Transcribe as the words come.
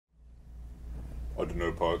I don't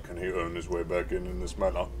know, Park. Can he earn his way back in this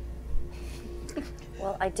manner?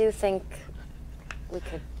 Well, I do think we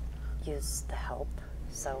could use the help,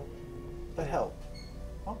 so... The help?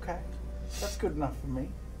 Okay. That's good enough for me.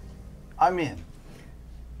 I'm in.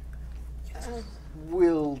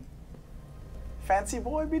 Will Fancy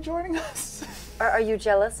Boy be joining us? Are you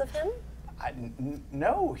jealous of him?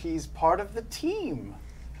 No, he's part of the team.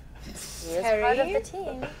 He is part of the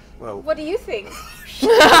team. Well, What do you think? Again!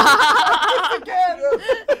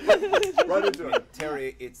 Right into it.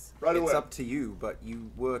 Tary, it's away. up to you, but you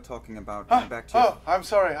were talking about going back to... Oh, I'm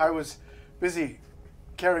sorry. I was busy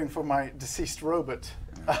caring for my deceased robot.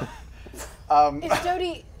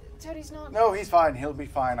 Is Jody's not... No, he's fine. He'll be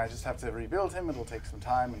fine. I just have to rebuild him. It'll take some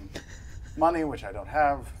time and money, which I don't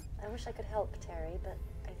have. I wish I could help, Tary, but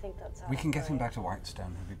I think that's all. We can get him back to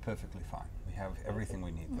Whitestone. He'll be perfectly fine. We have everything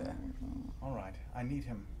we need there. All right. I need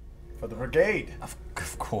him for the brigade. Of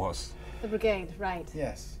course. The brigade, right.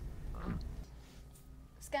 Yes.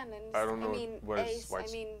 Scanlan, I don't know where's Ace, White's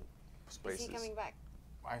is he spaces. coming back?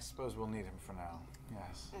 I suppose we'll need him for now.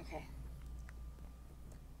 Yes. Okay.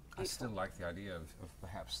 I still like the idea of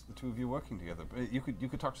perhaps the two of you working together. But you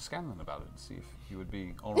could talk to Scanlan about it and see if he would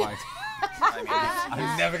be all right.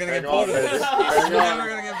 I'm never going to get bored of this. I'm never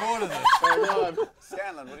going to get bored of this. Hang on.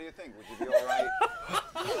 Scanlan, what do you think? Would you be all right?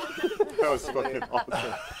 That was fucking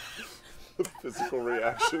awesome. The physical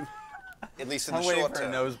reaction. At least in I'm the waiting short for a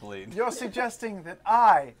term. nosebleed. You're suggesting that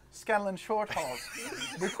I, Scanlan Shorthalt,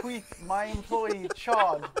 bequeath my employee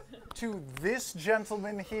Chod to this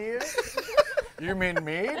gentleman here? You mean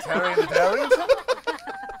me, Tary and Darrington?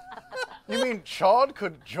 You mean Chod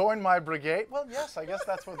could join my brigade? Well, yes, I guess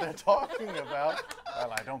that's what they're talking about.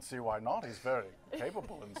 Well, I don't see why not. He's very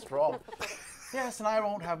capable and strong. Yes, and I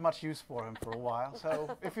won't have much use for him for a while,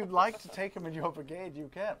 so if you'd like to take him in your brigade, you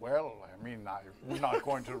can. Well, I mean, I'm not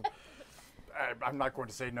going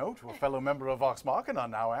to say no to a fellow member of Vox Machina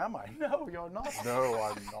now, am I? No, you're not. No,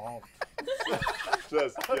 I'm not.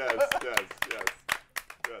 Just, yes.